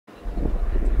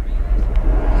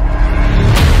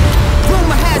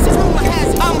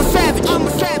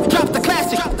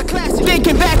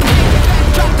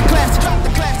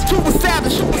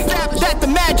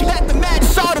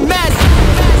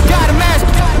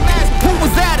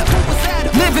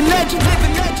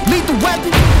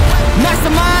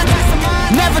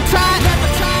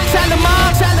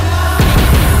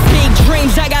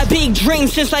dream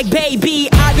since like baby.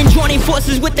 I've been joining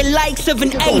forces with the likes of an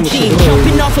 18.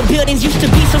 Jumping off of buildings used to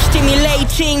be so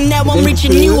stimulating. Now I'm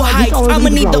reaching new heights, I'ma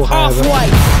need the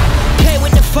off-whites. Play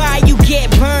with the fire, you get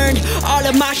burned. All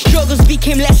of my struggles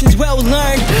became lessons well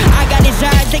learned. I got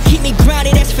desires that keep me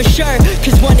grounded, that's for sure.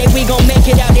 Cause one day we gon' make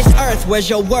it out this earth. Where's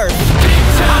your worth?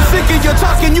 I'm sick of your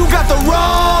talking, you got the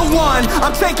wrong one.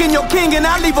 I'm taking your king and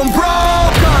I leave him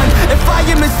broken. If I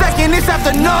am in second, it's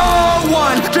after no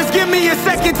one. Just give me a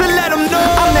second to let him know.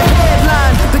 I'm the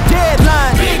headline, the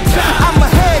deadline. Big time. I'm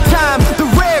ahead time, the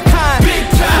rare kind. Big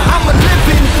time. I'm a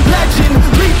living legend,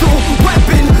 lethal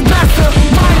weapon,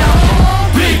 mastermind.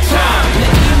 Big time.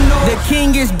 The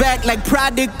king is back like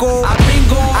prodigal. I've been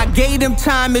gone, I gave him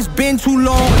time, it's been too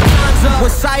long.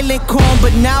 Was silent calm,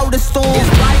 but now the storm is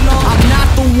right on. I'm not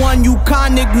the one you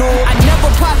can't ignore. I never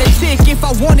politic, if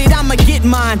I want it, I'ma get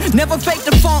mine. Never fake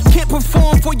the funk, can't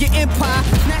perform for your empire.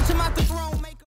 Snatch him out the